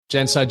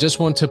Gents, I just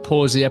want to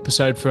pause the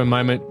episode for a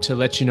moment to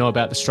let you know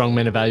about the Strong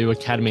Men of Value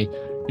Academy.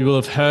 You will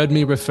have heard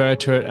me refer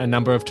to it a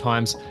number of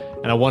times,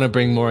 and I want to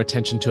bring more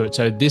attention to it.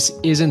 So this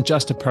isn't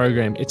just a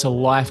program, it's a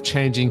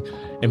life-changing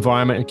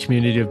environment and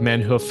community of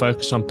men who are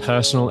focused on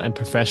personal and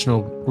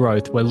professional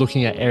growth. We're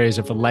looking at areas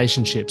of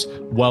relationships,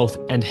 wealth,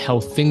 and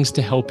health, things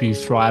to help you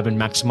thrive and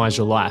maximize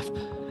your life.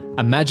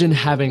 Imagine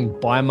having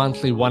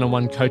bi-monthly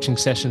one-on-one coaching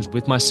sessions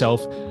with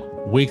myself,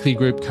 weekly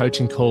group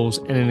coaching calls,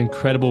 and an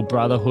incredible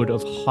brotherhood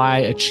of high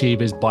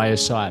achievers by your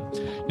side.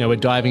 We're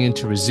diving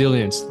into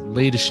resilience,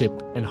 leadership,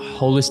 and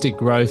holistic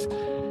growth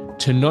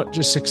to not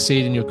just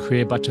succeed in your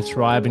career, but to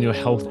thrive in your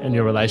health and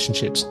your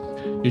relationships.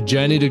 Your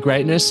journey to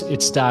greatness,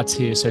 it starts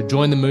here. So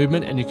join the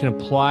movement and you can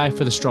apply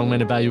for the Strong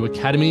Men of Value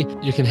Academy.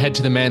 You can head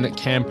to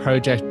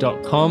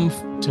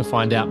themanthatcanproject.com to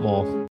find out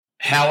more.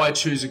 How I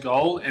choose a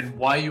goal and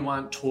why you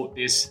aren't taught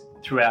this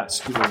throughout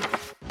school.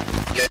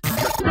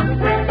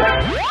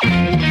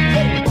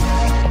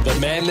 The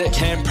Man That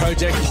Can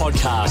Project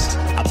podcast,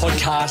 a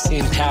podcast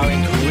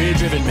empowering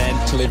career-driven men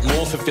to live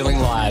more fulfilling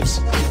lives.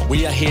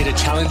 We are here to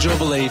challenge your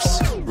beliefs,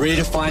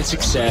 redefine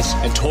success,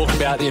 and talk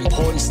about the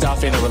important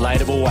stuff in a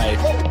relatable way.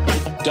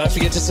 Don't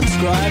forget to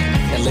subscribe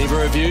and leave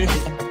a review.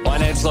 My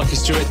name's Lockie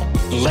Stewart.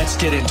 Let's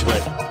get into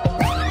it.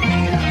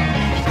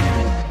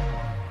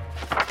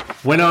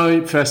 When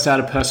I first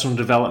started personal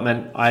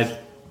development, I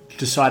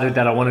decided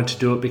that I wanted to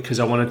do it because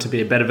I wanted to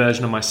be a better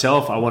version of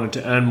myself. I wanted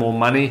to earn more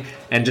money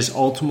and just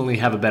ultimately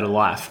have a better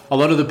life. A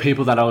lot of the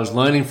people that I was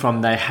learning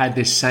from, they had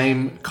this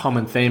same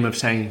common theme of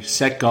saying,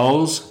 set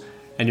goals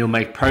and you'll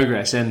make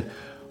progress. And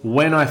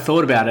when I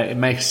thought about it, it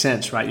makes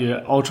sense, right?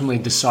 You're ultimately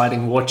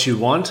deciding what you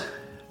want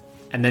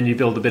and then you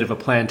build a bit of a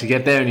plan to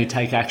get there and you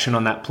take action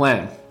on that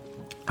plan.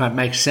 It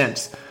makes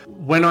sense.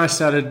 When I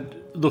started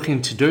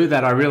looking to do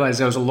that, I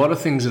realized there was a lot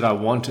of things that I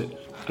wanted.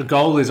 A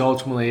goal is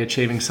ultimately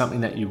achieving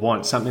something that you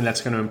want, something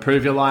that's going to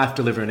improve your life,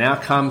 deliver an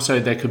outcome. So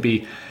there could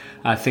be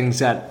things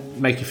that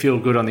make you feel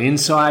good on the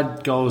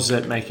inside, goals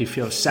that make you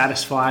feel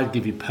satisfied,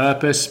 give you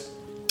purpose.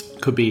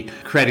 Could be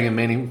creating a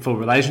meaningful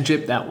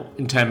relationship that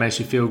in turn makes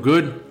you feel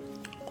good.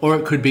 Or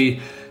it could be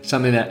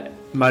something that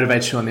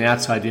motivates you on the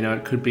outside.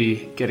 It could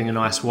be getting a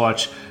nice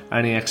watch,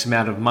 earning X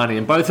amount of money.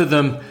 And both of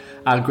them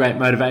are great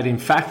motivating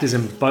factors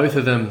and both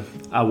of them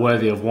are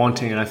worthy of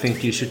wanting. And I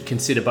think you should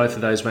consider both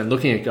of those when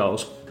looking at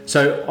goals.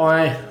 So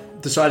I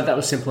decided that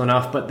was simple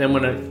enough, but then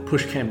when a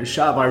push came to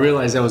shove, I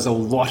realized there was a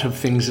lot of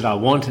things that I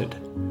wanted.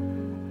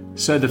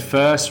 So the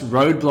first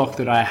roadblock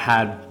that I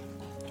had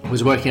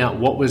was working out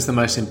what was the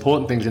most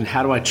important things and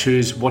how do I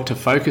choose what to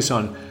focus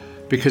on.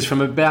 Because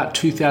from about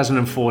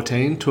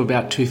 2014 to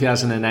about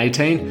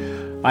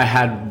 2018, I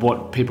had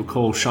what people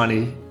call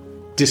shiny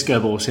disco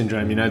ball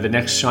syndrome. The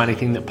next shiny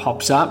thing that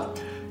pops up,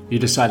 you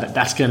decide that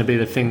that's going to be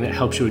the thing that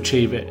helps you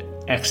achieve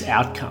X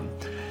outcome.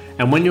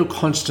 And when you're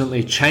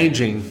constantly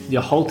changing,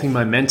 you're halting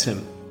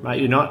momentum, right?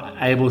 You're not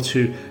able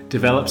to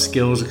develop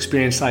skills,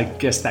 experience,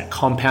 that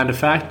compound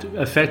effect,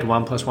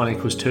 1 +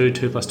 1 = 2,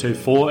 2 + 2,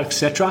 4,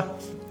 etc.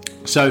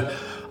 So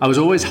I was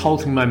always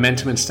halting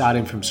momentum and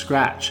starting from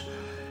scratch.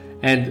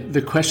 And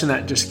the question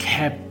that just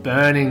kept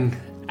burning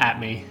at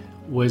me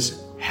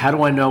was, how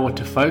do I know what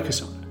to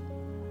focus on?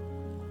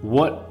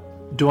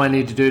 What do I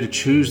need to do to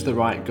choose the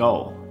right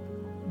goal?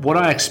 What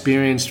I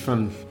experienced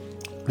from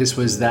this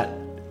was that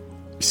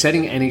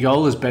setting any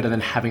goal is better than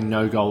having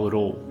no goal at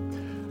all.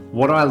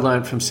 What I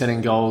learned from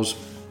setting goals,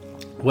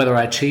 whether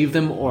I achieved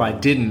them or I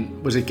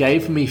didn't, was it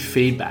gave me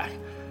feedback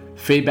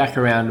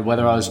around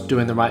whether I was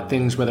doing the right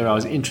things, whether I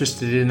was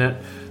interested in it,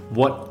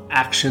 what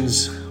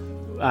actions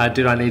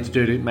did I need to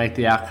do to make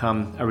the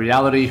outcome a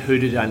reality, who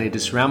did I need to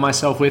surround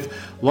myself with,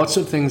 lots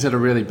of things that are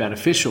really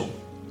beneficial.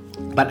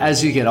 But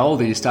as you get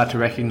older, you start to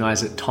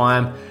recognize that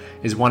time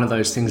is one of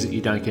those things that you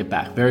don't get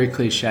back. Very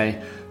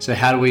cliche. So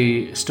how do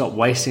we stop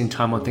wasting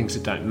time on things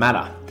that don't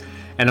matter?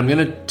 And I'm going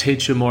to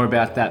teach you more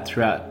about that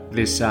throughout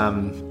this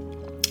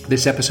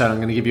episode. I'm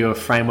going to give you a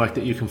framework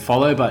that you can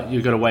follow, but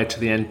you've got to wait to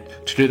the end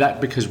to do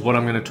that, because what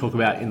I'm going to talk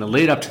about in the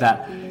lead up to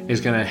that is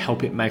going to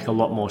help it make a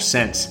lot more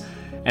sense.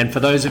 And for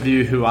those of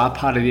you who are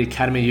part of the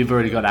Academy, you've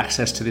already got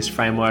access to this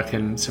framework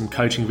and some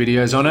coaching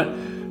videos on it.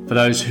 For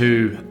those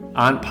who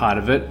aren't part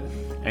of it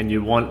and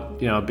you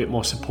want a bit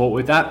more support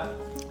with that,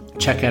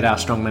 check out our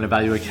Strong Men of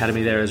Value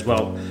Academy there as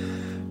well.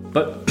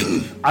 But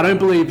I don't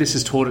believe this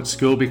is taught at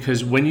school,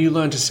 because when you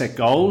learn to set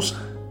goals,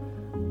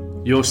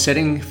 you're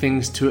setting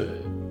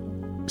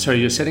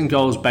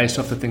goals based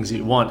off the things that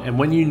you want. And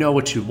when you know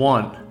what you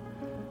want,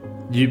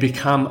 you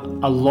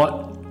become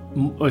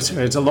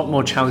it's a lot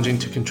more challenging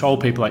to control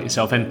people like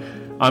yourself. And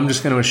I'm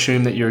just going to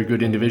assume that you're a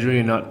good individual,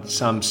 you're not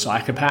some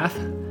psychopath.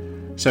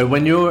 So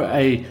when you're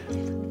a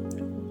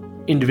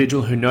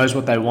individual who knows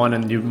what they want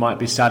and you might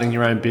be starting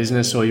your own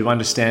business, or you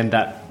understand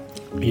that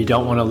you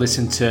don't want to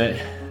listen to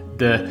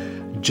the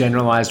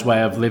generalized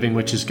way of living,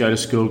 which is go to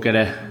school, get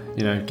a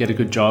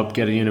good job,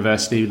 get a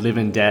university, live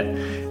in debt,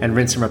 and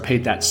rinse and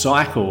repeat that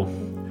cycle,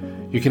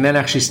 you can then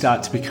actually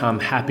start to become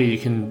happy. You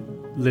can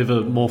live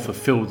a more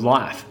fulfilled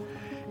life.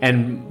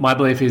 And my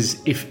belief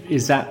is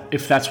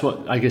if that's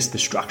what I guess the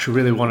structure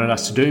really wanted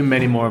us to do,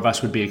 many more of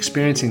us would be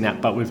experiencing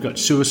that. But we've got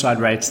suicide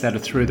rates that are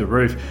through the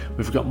roof.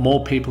 We've got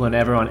more people than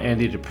ever on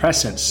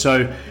antidepressants.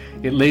 So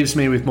it leaves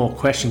me with more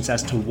questions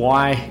as to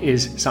why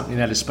is something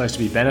that is supposed to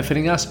be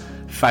benefiting us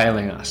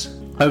failing us.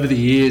 Over the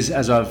years,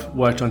 as I've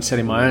worked on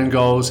setting my own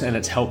goals, and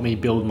it's helped me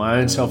build my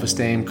own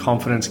self-esteem,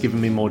 confidence,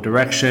 given me more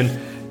direction,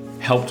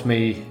 helped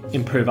me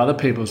improve other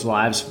people's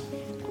lives,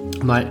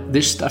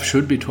 this stuff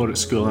should be taught at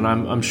school. And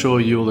I'm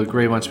sure you'll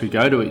agree once we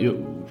go to it, you'll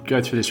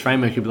go through this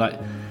framework, you'll be like,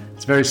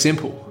 it's very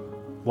simple.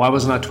 Why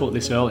wasn't I taught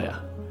this earlier?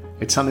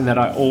 It's something that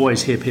I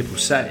always hear people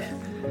say.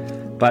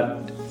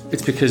 But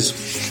it's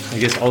because I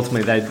guess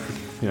ultimately they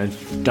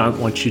don't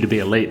want you to be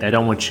elite. They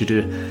don't want you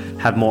to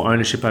have more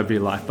ownership over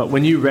your life. But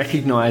when you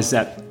recognize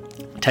that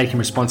taking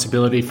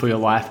responsibility for your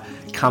life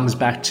comes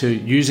back to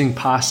using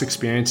past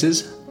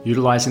experiences,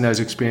 utilizing those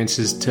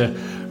experiences to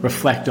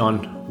reflect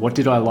on what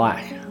did I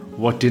like,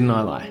 what didn't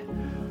I like,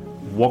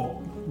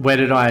 where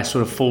did I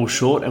sort of fall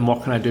short, and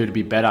what can I do to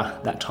be better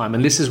that time.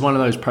 And this is one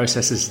of those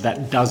processes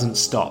that doesn't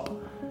stop.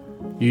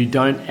 You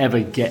don't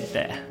ever get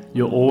there.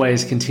 You're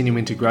always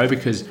continuing to grow,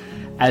 because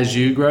as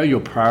you grow,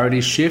 your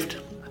priorities shift,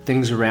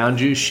 things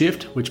around you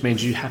shift, which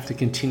means you have to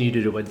continue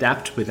to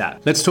adapt with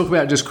that. Let's talk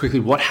about just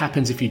quickly what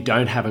happens if you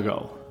don't have a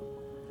goal.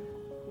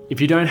 If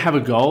you don't have a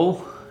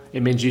goal,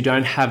 it means you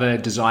don't have a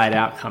desired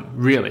outcome,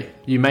 really.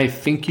 You may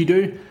think you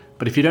do,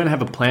 but if you don't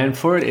have a plan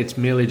for it, it's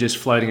merely just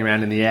floating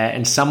around in the air,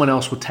 and someone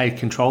else will take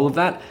control of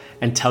that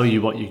and tell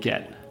you what you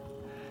get.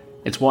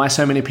 It's why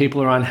so many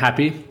people are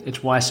unhappy.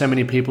 It's why so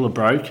many people are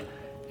broke.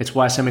 It's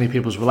why so many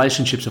people's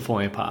relationships are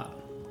falling apart,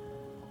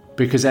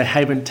 because they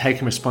haven't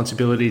taken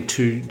responsibility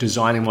to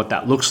designing what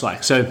that looks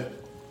like. So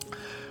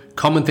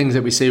common things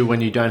that we see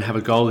when you don't have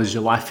a goal is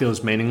your life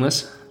feels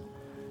meaningless,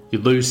 you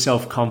lose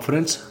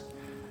self-confidence,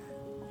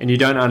 and you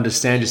don't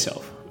understand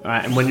yourself.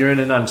 Right? And when you're in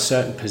an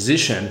uncertain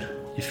position,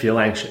 you feel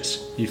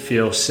anxious, you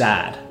feel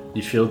sad,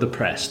 you feel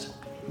depressed.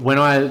 When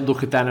I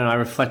look at that and I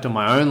reflect on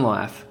my own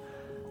life,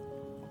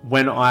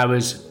 when I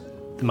was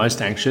the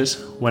most anxious,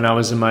 when I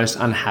was the most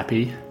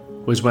unhappy,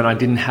 was when I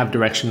didn't have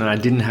direction and I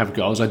didn't have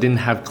goals. I didn't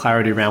have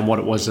clarity around what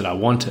it was that I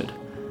wanted.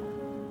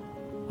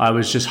 I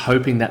was just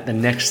hoping that the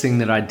next thing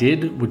that I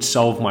did would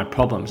solve my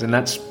problems. And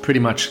that's pretty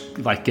much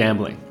like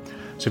gambling.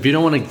 So if you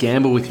don't want to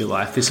gamble with your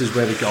life, this is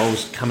where the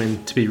goals come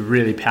in to be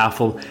really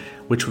powerful,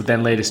 which would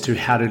then lead us to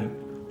how do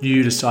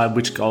you decide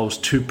which goals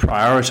to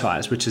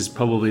prioritize, which is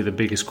probably the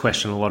biggest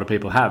question a lot of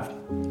people have.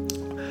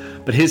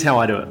 But here's how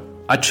I do it.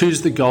 I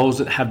choose the goals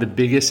that have the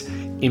biggest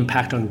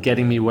impact on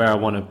getting me where I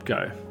want to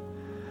go.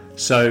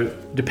 So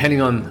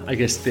depending on, I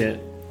guess, the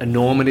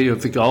enormity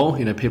of the goal,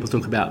 people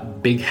talk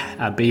about big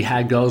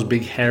BHAG goals,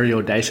 big, hairy,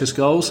 audacious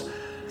goals.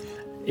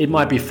 It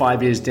might be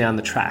 5 years down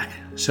the track.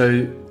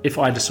 So if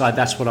I decide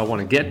that's what I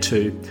want to get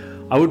to,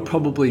 I would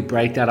probably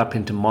break that up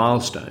into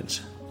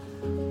milestones.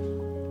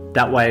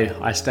 That way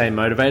I stay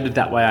motivated.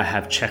 That way I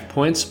have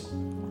checkpoints.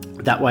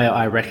 That way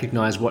I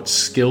recognize what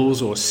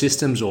skills or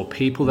systems or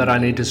people that I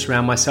need to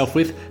surround myself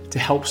with to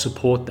help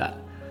support that.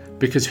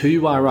 Because who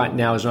you are right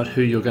now is not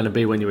who you're going to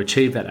be when you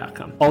achieve that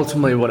outcome.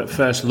 Ultimately, what it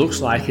first looks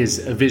like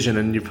is a vision,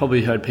 and you've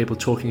probably heard people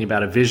talking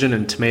about a vision,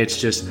 and to me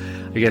it's just,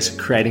 I guess,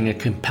 creating a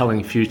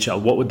compelling future.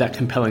 What would that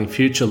compelling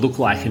future look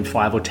like in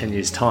 5 or 10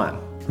 years' time?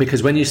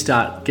 Because when you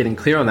start getting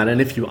clear on that,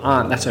 and if you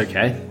aren't, that's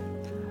okay.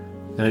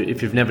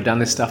 If you've never done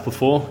this stuff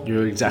before,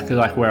 you're exactly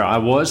like where I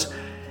was,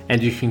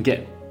 and you can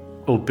get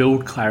or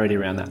build clarity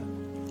around that.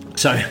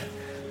 So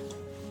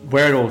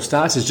where it all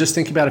starts is just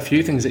think about a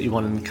few things that you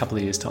want in a couple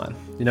of years' time.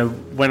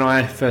 When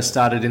I first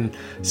started in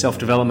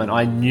self-development,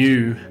 I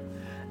knew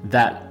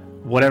that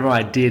whatever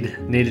I did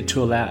needed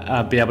to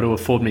be able to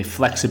afford me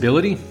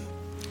flexibility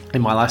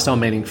in my lifestyle,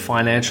 meaning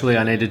financially,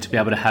 I needed to be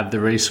able to have the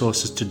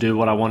resources to do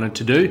what I wanted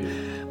to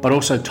do, but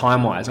also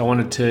time-wise. I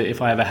wanted to,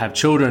 if I ever have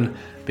children,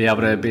 be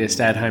able to be a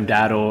stay-at-home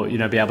dad or,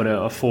 be able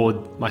to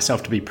afford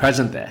myself to be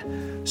present there.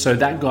 So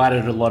that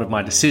guided a lot of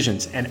my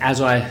decisions. And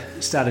as I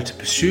started to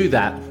pursue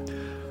that,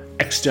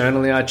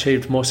 externally I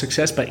achieved more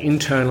success, but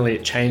internally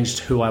it changed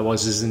who I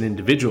was as an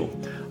individual.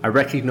 I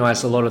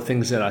recognized a lot of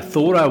things that I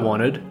thought I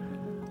wanted,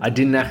 I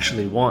didn't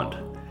actually want.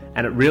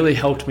 And it really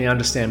helped me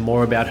understand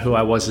more about who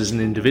I was as an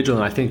individual.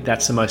 And I think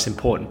that's the most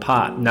important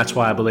part. And that's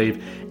why I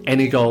believe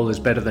any goal is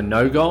better than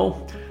no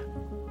goal.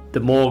 The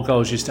more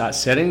goals you start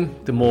setting,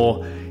 the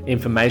more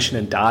information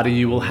and data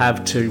you will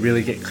have to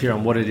really get clear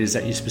on what it is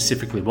that you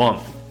specifically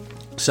want.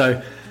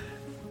 So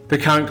the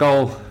current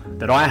goal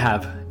that I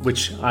have,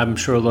 which I'm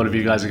sure a lot of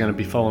you guys are going to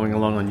be following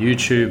along on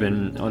YouTube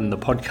and on the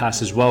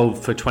podcast as well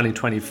for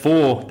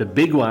 2024, the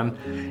big one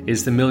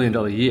is the $1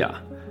 million year.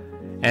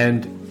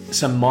 And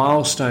some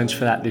milestones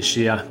for that this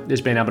year is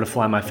being able to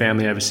fly my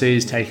family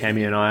overseas, take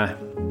Amy and I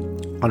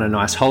on a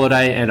nice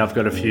holiday, and I've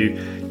got a few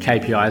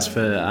KPIs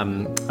for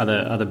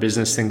other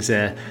business things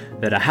there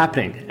that are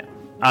happening.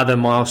 Other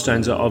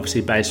milestones are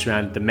obviously based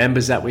around the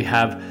members that we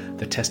have,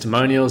 the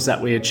testimonials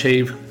that we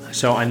achieve.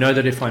 So I know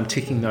that if I'm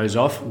ticking those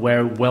off,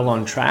 we're well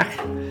on track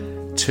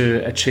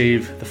to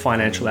achieve the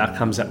financial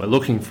outcomes that we're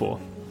looking for.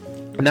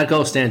 And that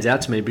goal stands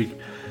out to me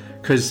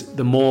because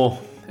the more,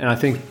 and I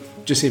think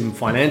just even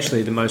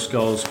financially, the most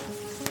goals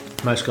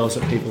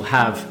that people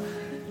have,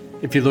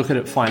 if you look at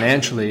it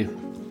financially,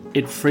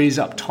 it frees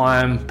up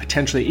time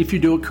potentially if you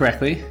do it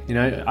correctly.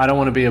 I don't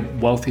want to be a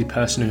wealthy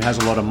person who has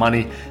a lot of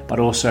money but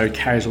also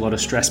carries a lot of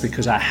stress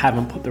because I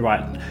haven't put the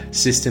right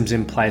systems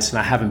in place and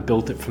I haven't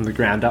built it from the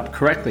ground up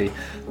correctly.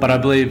 But I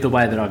believe the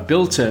way that I've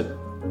built it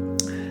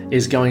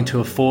is going to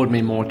afford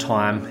me more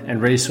time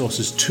and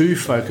resources to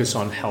focus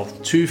on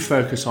health, to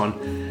focus on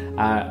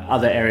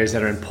other areas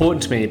that are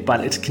important to me, but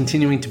it's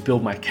continuing to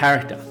build my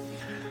character.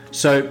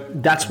 So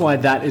that's why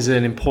that is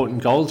an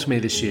important goal to me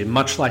this year.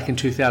 Much like in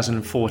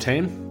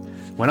 2014,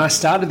 when I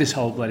started this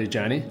whole bloody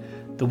journey,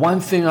 the one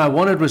thing I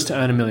wanted was to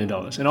earn $1 million.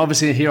 And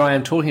obviously here I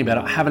am talking about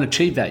it. I haven't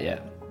achieved that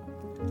yet.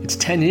 It's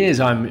 10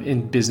 years I'm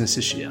in business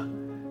this year.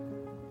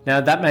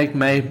 Now that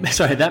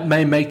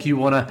may make you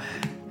want to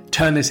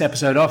turn this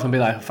episode off and be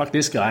like, fuck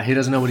this guy, he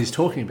doesn't know what he's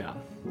talking about.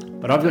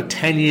 But I've got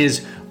 10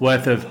 years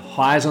worth of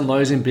highs and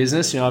lows in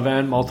business. I've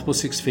earned multiple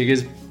six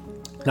figures,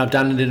 and I've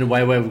done it in a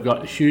way where we've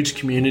got a huge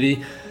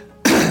community,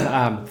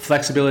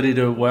 flexibility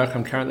to work.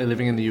 I'm currently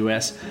living in the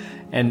US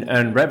and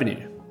earn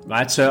revenue,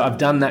 right? So I've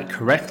done that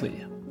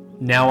correctly.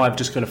 Now I've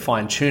just got to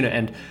fine tune it.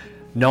 And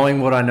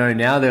knowing what I know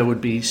now, there would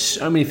be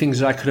so many things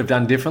that I could have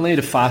done differently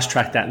to fast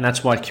track that. And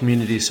that's why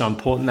community is so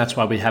important. That's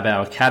why we have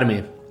our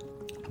academy.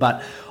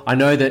 But I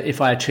know that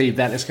if I achieve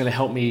that, it's going to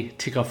help me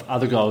tick off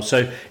other goals.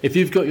 So if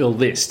you've got your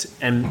list,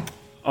 and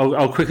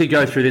I'll quickly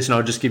go through this and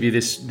I'll just give you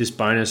this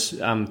bonus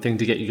thing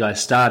to get you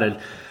guys started.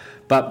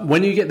 But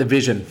when you get the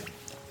vision,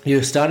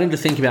 you're starting to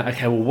think about,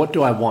 okay, well, what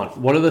do I want?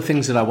 What are the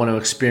things that I want to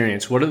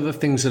experience? What are the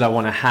things that I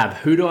want to have?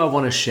 Who do I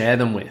want to share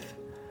them with?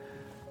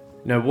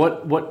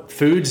 What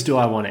foods do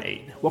I want to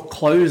eat? What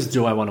clothes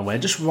do I want to wear?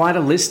 Just write a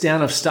list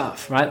down of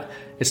stuff, right?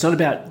 It's not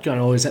about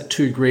going, oh, is that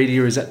too greedy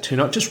or is that too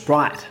not? Just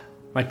write.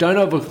 Right? Don't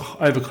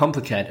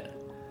overcomplicate it.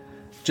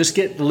 Just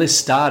get the list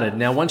started.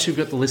 Now, once you've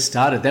got the list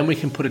started, then we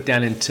can put it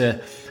down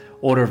into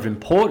order of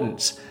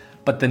importance.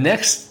 But the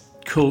next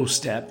cool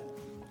step,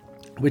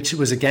 which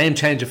was a game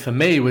changer for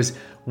me, was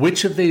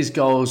which of these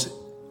goals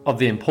of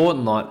the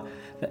important lot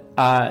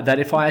that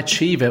if I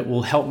achieve it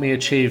will help me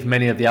achieve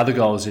many of the other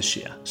goals this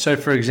year. So,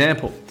 for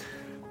example,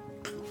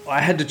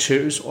 I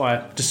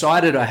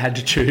decided I had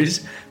to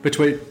choose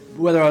between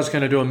whether I was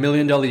going to do $1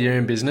 million a year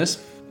in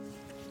business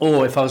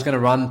or if I was going to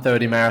run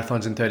 30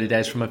 marathons in 30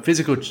 days from a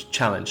physical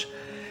challenge.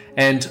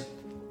 And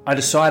I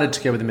decided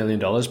to go with $1 million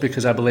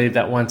because I believe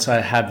that once I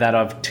have that,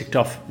 I've ticked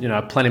off,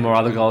 plenty more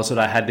other goals that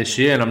I had this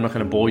year, and I'm not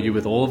going to bore you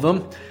with all of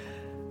them.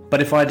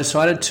 But if I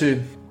decided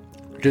to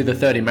do the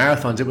 30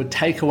 marathons, it would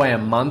take away a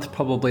month,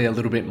 probably a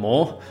little bit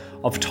more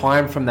of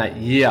time from that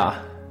year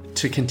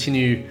to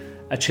continue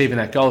achieving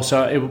that goal.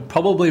 So it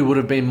probably would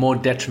have been more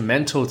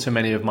detrimental to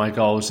many of my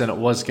goals than it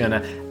was going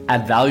to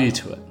add value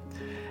to it.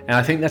 And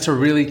I think that's a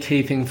really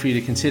key thing for you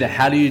to consider.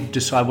 How do you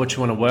decide what you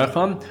want to work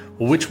on?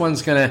 Well, which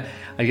one's going to,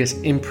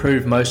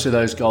 improve most of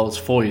those goals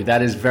for you?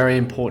 That is very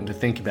important to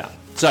think about.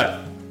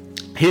 So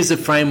here's the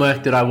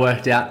framework that I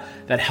worked out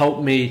that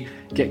helped me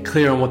get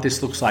clear on what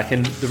this looks like.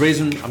 And the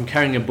reason I'm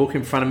carrying a book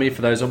in front of me,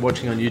 for those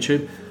watching on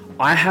YouTube,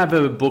 I have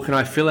a book and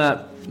I fill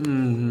out,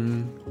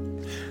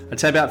 I'd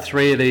say about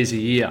 3 of these a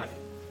year.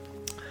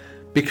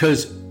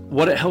 Because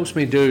what it helps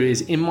me do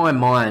is, in my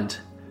mind,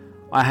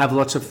 I have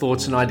lots of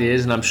thoughts and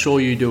ideas, and I'm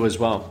sure you do as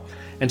well.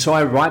 And so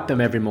I write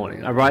them every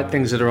morning. I write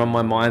things that are on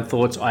my mind,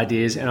 thoughts,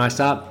 ideas, and I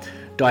start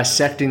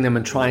dissecting them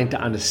and trying to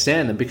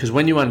understand them. Because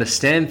when you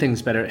understand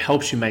things better, it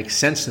helps you make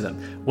sense of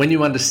them. When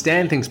you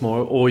understand things more,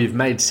 or you've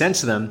made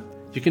sense of them,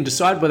 you can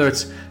decide whether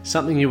it's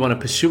something you want to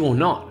pursue or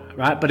not,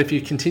 right? But if you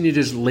continue to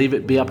just leave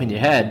it be up in your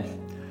head,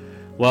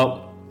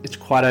 well, it's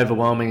quite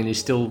overwhelming and you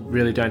still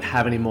really don't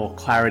have any more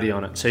clarity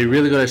on it. So you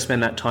really got to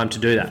spend that time to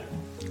do that.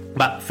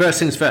 But first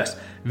things first.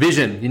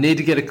 Vision. You need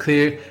to get a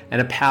clear and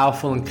a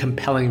powerful and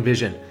compelling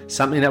vision,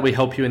 something that we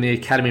help you in the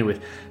academy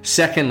with.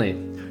 Secondly,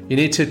 you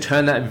need to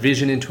turn that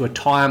vision into a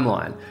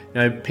timeline.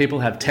 People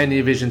have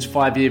 10-year visions,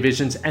 5-year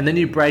visions, and then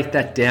you break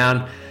that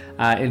down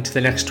into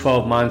the next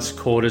 12 months,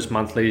 quarters,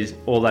 monthlies,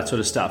 all that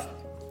sort of stuff.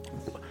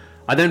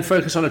 I then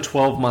focus on a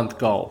 12-month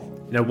goal.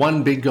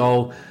 One big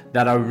goal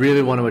that I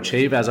really want to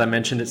achieve, as I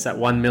mentioned, it's that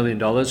 $1 million.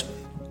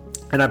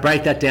 And I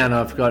break that down.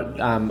 I've got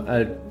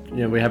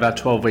we have our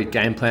 12-week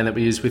game plan that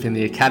we use within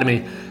the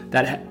academy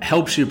that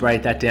helps you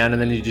break that down, and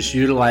then you just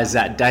utilize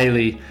that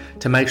daily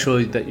to make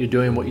sure that you're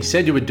doing what you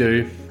said you would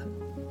do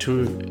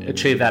to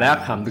achieve that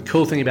outcome. The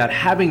cool thing about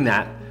having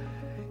that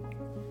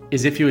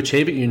is if you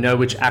achieve it, you know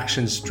which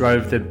actions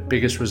drove the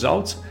biggest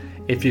results.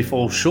 If you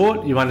fall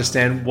short, you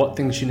understand what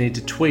things you need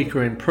to tweak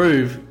or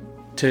improve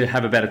to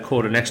have a better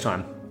quarter next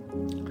time.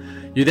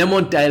 You then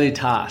want daily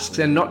tasks,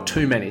 and not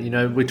too many.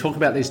 We talk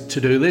about these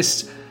to-do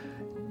lists.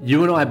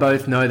 You and I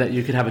both know that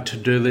you could have a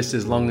to-do list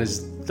as long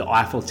as the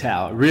Eiffel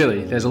Tower.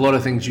 Really, there's a lot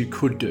of things you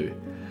could do.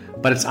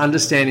 But it's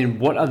understanding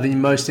what are the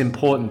most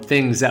important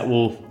things that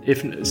will,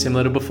 if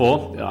similar to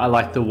before, I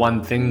like The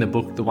One Thing, the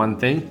book The One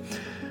Thing,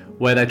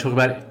 where they talk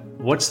about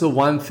what's the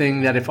one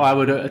thing that if I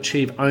were to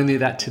achieve only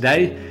that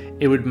today,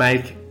 it would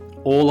make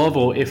all of,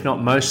 or if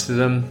not most of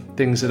them,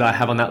 things that I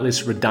have on that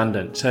list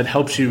redundant. So it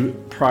helps you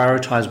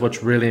prioritize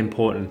what's really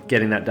important,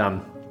 getting that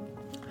done.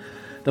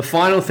 The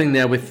final thing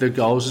there with the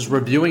goals is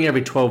reviewing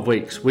every 12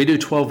 weeks. We do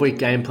 12-week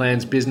game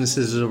plans.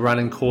 Businesses are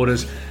running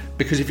quarters,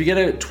 because if you get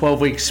a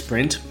 12-week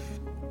sprint,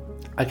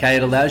 okay,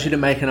 it allows you to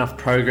make enough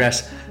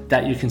progress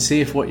that you can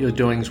see if what you're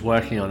doing is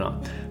working or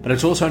not. But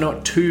it's also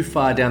not too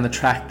far down the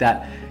track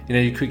that,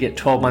 you could get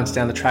 12 months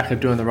down the track of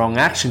doing the wrong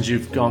actions.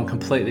 You've gone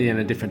completely in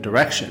a different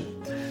direction.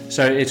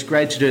 So it's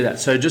great to do that.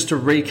 So just to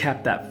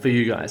recap that for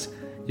you guys,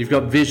 you've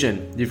got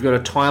vision, you've got a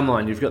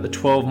timeline, you've got the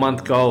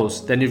 12-month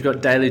goals, then you've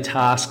got daily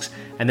tasks,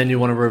 and then you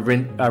want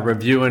to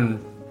review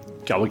and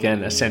go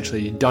again,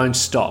 essentially. You don't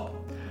stop.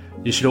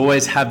 You should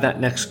always have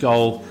that next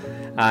goal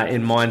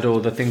in mind,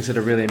 or the things that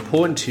are really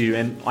important to you.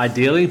 And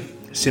ideally,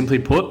 simply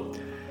put,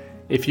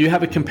 if you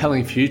have a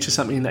compelling future,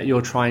 something that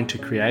you're trying to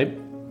create,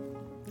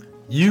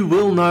 you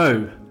will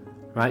know,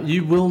 right?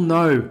 You will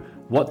know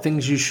what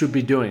things you should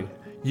be doing.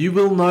 You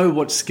will know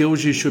what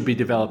skills you should be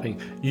developing.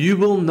 You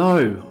will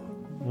know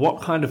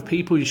what kind of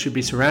people you should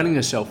be surrounding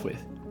yourself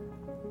with.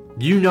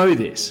 You know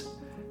this.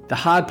 The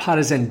hard part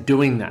is then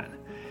doing that.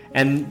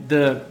 And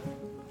the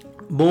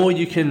more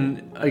you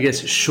can,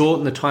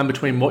 shorten the time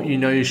between what you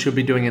know you should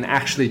be doing and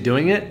actually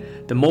doing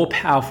it, the more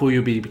powerful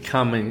you'll be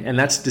becoming. And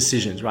that's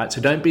decisions, right? So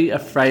don't be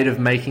afraid of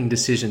making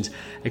decisions.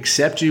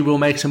 Accept you will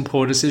make some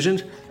poor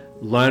decisions.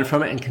 Learn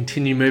from it and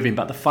continue moving.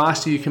 But the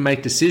faster you can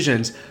make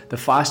decisions, the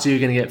faster you're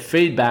going to get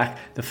feedback,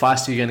 the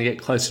faster you're going to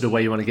get closer to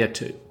where you want to get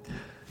to.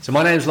 So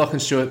my name is Lachlan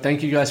Stewart.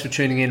 Thank you guys for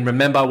tuning in.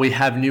 Remember, we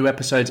have new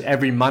episodes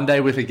every Monday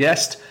with a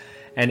guest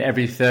and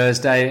every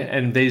Thursday.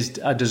 And these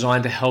are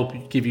designed to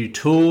help give you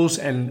tools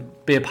and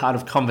be a part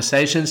of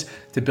conversations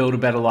to build a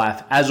better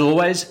life. As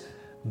always,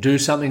 do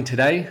something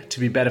today to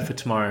be better for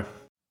tomorrow.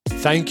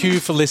 Thank you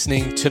for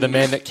listening to the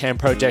Man That Can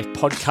Project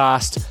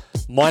podcast.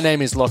 My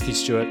name is Lachie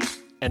Stewart,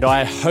 and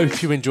I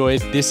hope you enjoyed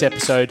this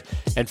episode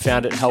and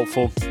found it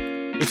helpful.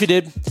 If you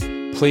did,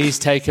 please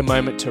take a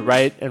moment to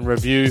rate and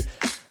review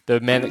the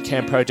Man That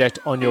Can Project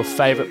on your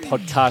favorite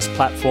podcast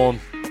platform.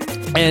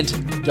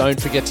 And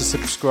don't forget to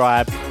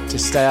subscribe to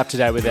stay up to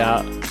date with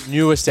our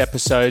newest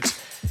episodes.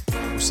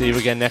 We'll see you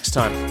again next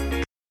time.